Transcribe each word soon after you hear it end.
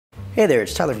Hey there,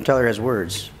 it's Tyler from Tyler Has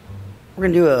Words. We're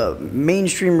going to do a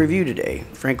mainstream review today.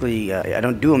 Frankly, I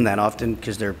don't do them that often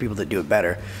because there are people that do it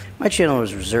better. My channel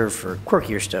is reserved for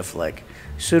quirkier stuff like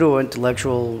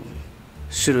pseudo-intellectual,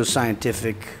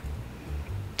 pseudo-scientific,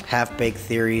 half-baked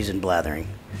theories and blathering.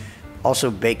 Also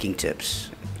baking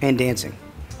tips and dancing.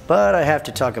 But I have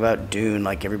to talk about Dune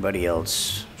like everybody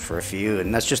else for a few,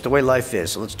 and that's just the way life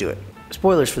is, so let's do it.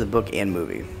 Spoilers for the book and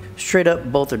movie. Straight up,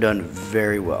 both are done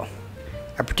very well.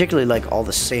 I particularly like all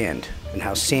the sand and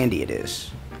how sandy it is.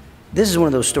 This is one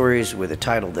of those stories with a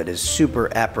title that is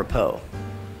super apropos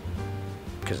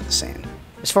because of the sand.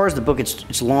 As far as the book,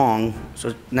 it's long,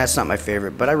 so that's not my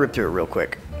favorite, but I ripped through it real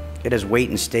quick. It has weight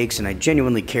and stakes, and I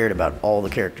genuinely cared about all the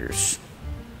characters.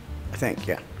 I think,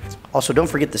 yeah. Also, don't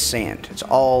forget the sand. It's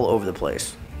all over the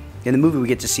place. In the movie, we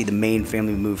get to see the main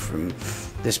family move from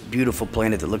this beautiful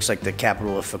planet that looks like the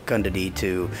capital of fecundity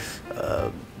to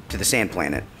the sand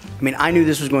planet. I mean, I knew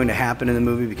this was going to happen in the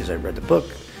movie because I read the book,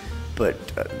 but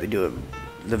the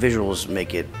visuals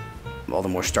make it all the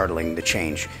more startling, the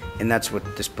change. And that's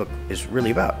what this book is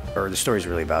really about, or the story is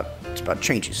really about. It's about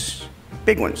changes,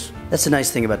 big ones. That's the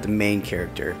nice thing about the main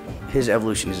character. His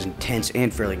evolution is intense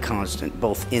and fairly constant,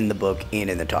 both in the book and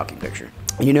in the talking picture.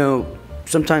 You know,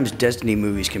 sometimes Destiny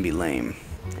movies can be lame.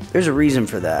 There's a reason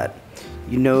for that.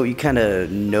 You kind of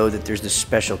know that there's this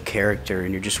special character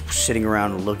and you're just sitting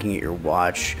around looking at your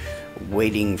watch,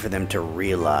 waiting for them to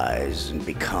realize and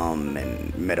become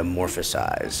and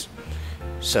metamorphosize.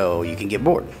 So you can get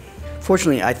bored.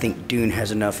 Fortunately, I think Dune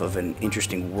has enough of an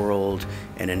interesting world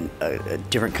and a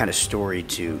different kind of story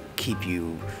to keep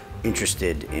you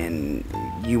interested, and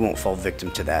you won't fall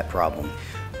victim to that problem.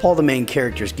 Paul, the main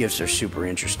character's gifts are super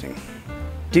interesting.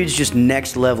 Dude's just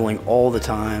next leveling all the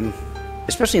time.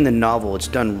 Especially in the novel, it's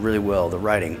done really well, the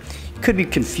writing. It could be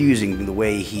confusing the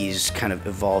way he's kind of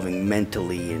evolving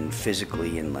mentally and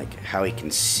physically and like how he can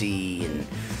see, and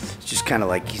it's just kind of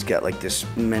like he's got like this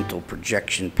mental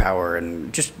projection power,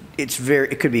 and just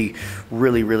it could be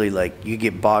really like you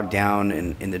get bogged down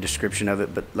in the description of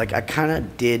it, but like I kind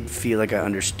of did feel like I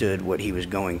understood what he was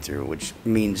going through, which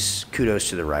means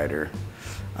kudos to the writer.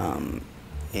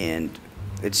 And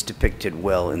it's depicted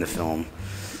well in the film.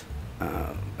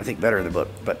 I think better in the book,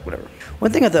 but whatever.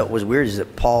 One thing I thought was weird is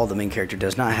that Paul, the main character,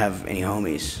 does not have any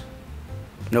homies.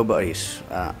 No buddies.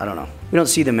 I don't know. We don't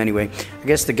see them anyway. I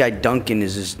guess the guy Duncan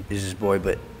is his boy,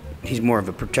 but he's more of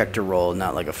a protector role,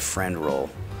 not like a friend role.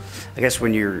 I guess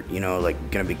when you're, like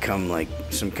gonna become like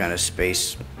some kind of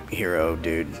space hero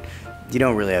dude, you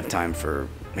don't really have time for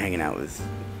hanging out with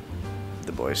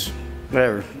the boys.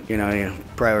 Whatever,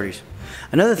 priorities.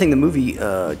 Another thing, the movie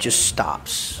just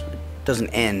stops. Doesn't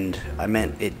end. I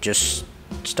meant it just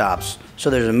stops. So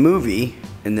there's a movie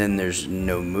and then there's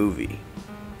no movie.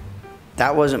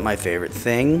 That wasn't my favorite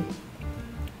thing,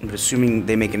 but assuming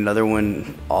they make another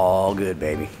one, all good,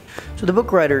 baby. So the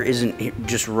book writer isn't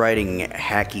just writing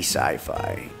hacky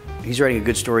sci-fi. He's writing a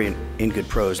good story in good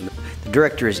prose. And the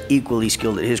director is equally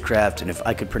skilled at his craft, and if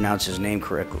I could pronounce his name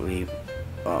correctly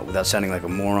without sounding like a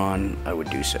moron, I would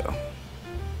do so.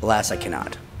 Alas, I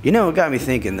cannot. It got me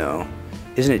thinking though.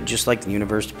 Isn't it just like the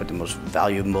universe to put the most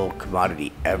valuable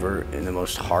commodity ever in the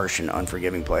most harsh and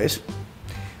unforgiving place?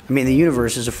 I mean, the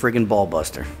universe is a friggin' ball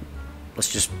buster. Let's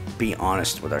just be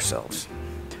honest with ourselves.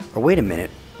 Or wait a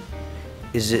minute,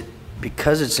 is it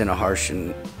because it's in a harsh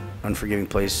and unforgiving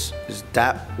place, is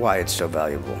that why it's so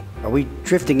valuable? Are we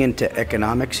drifting into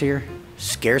economics here?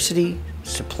 Scarcity?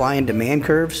 Supply and demand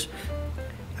curves?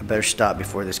 I better stop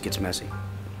before this gets messy.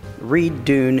 Read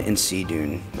Dune and see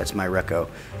Dune. That's my reco.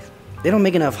 They don't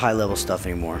make enough high-level stuff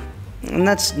anymore. And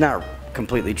that's not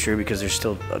completely true because there's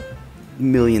still a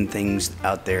million things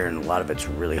out there and a lot of it's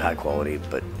really high quality,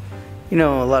 but a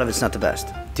lot of it's not the best.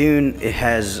 Dune, it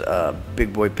has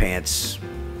big boy pants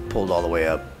pulled all the way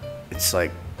up. It's like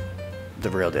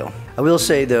the real deal. I will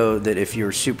say though that if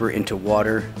you're super into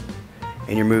water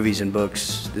and your movies and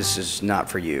books, this is not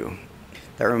for you.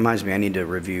 That reminds me, I need to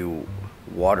review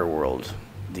Waterworld,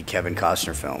 the Kevin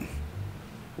Costner film,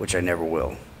 which I never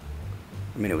will.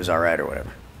 I mean, it was alright or whatever.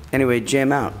 Anyway,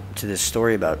 jam out to this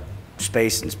story about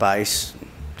space and spice,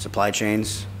 supply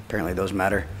chains. Apparently those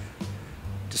matter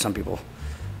to some people.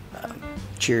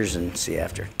 Cheers and see you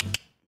after.